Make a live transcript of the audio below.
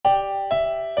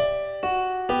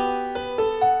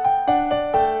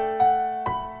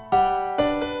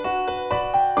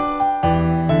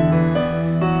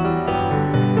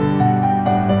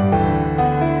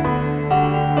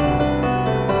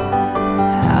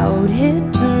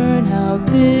it turn out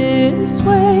this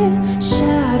way?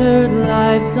 Shattered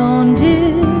lives on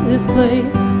display.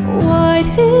 Why'd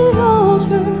it all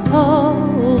turn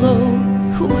hollow?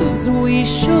 Clues we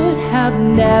should have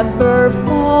never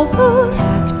followed.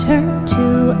 Tack turned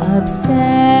to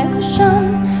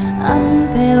obsession,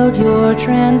 unveiled your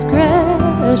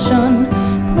transgression.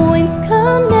 Points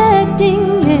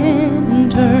connecting in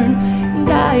turn,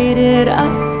 guided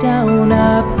us down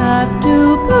a path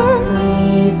to burn.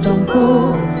 Please don't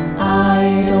go,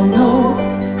 I don't know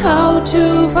how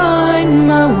to find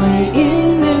my way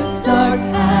in this dark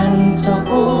hands to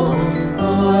hold,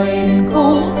 void and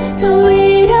cold, to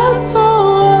lead us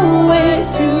all away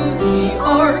to the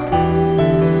ark.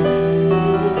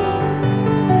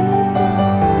 Please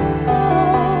don't go.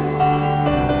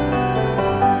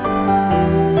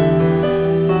 Please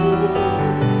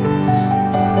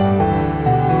don't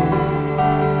go.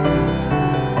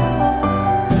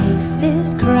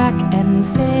 Faces crack and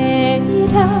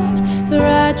fade out,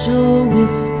 fragile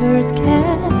whispers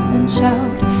can't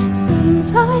shout. Seems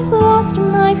I've lost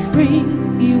my free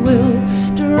will,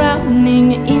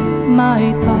 drowning in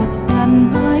my thoughts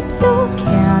and my pills.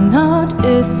 Cannot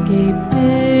escape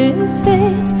this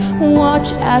fate,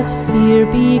 watch as fear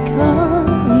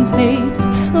becomes hate.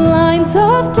 Lines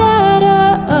of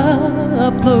data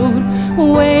upload,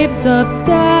 waves of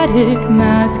static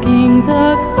masking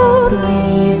the code.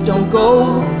 Please don't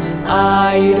go,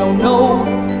 I don't know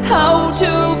how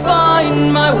to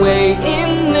find my way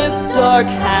in this dark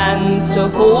hands to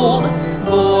hold,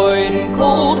 void and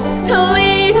cold, to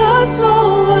lead us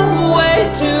all away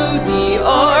to the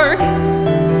ark.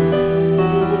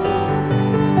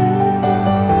 Please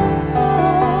don't go,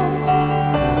 I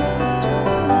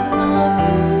don't know,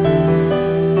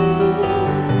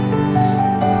 please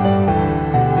don't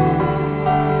go.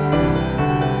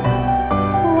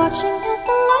 Watching as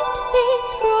the light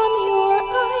fades from your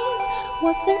eyes,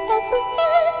 was there ever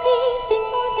anything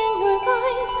more than your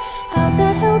lies? How the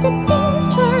hell did things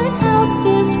turn out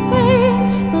this way?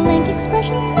 Blank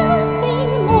expressions, nothing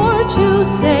more to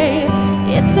say.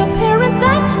 It's apparent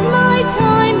that my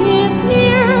time is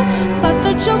near, but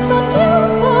the joke's on you,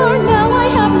 for now I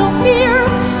have no fear.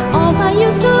 All I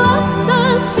used to love's a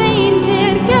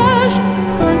tainted gash,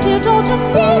 burnt it all to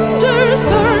cinders,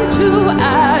 burned to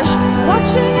ash.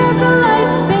 Watching as the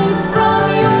light fades from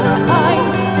your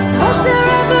eyes, was there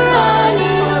ever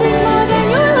anything more than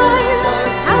your lies?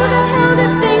 How the hell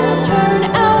did things turn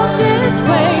out this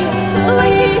way?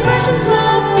 Blank expressions,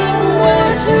 nothing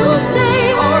more to say.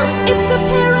 It's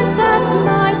apparent that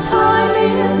my time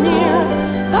is near,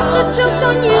 but the joke's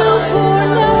on you, for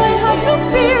now I have no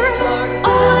fear.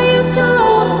 All I used to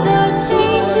love's a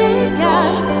tainted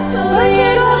gash, burnt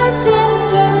it all to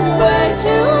cinders, burned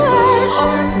to ash.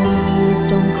 Please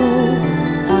don't go,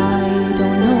 I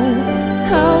don't know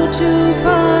how to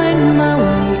find my